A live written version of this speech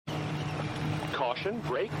Caution,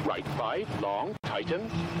 brake, right 5, long, tighten.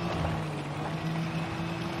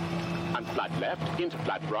 And flat left, into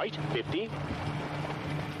flat right, 50.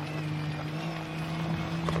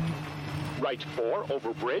 Right 4,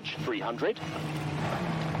 over bridge, 300.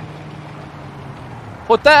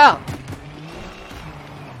 Hot der!